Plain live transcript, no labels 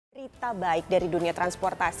Berita baik dari dunia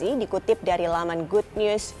transportasi dikutip dari laman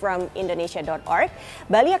goodnewsfromindonesia.org,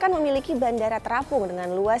 Bali akan memiliki Bandara Terapung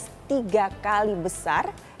dengan luas 3 kali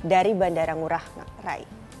besar dari Bandara Ngurah Rai.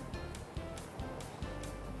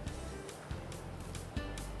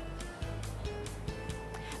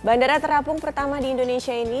 Bandara Terapung pertama di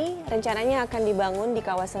Indonesia ini rencananya akan dibangun di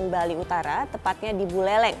kawasan Bali Utara, tepatnya di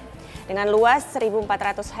Buleleng. Dengan luas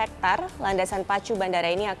 1.400 hektar, landasan pacu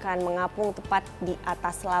bandara ini akan mengapung tepat di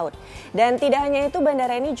atas laut. Dan tidak hanya itu,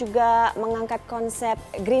 bandara ini juga mengangkat konsep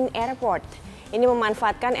Green Airport. Ini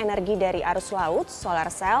memanfaatkan energi dari arus laut,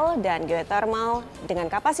 solar cell, dan geothermal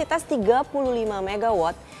dengan kapasitas 35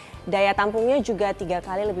 MW. Daya tampungnya juga 3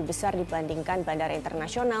 kali lebih besar dibandingkan Bandara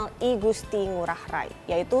Internasional I Gusti Ngurah Rai,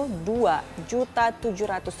 yaitu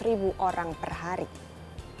 2.700.000 orang per hari.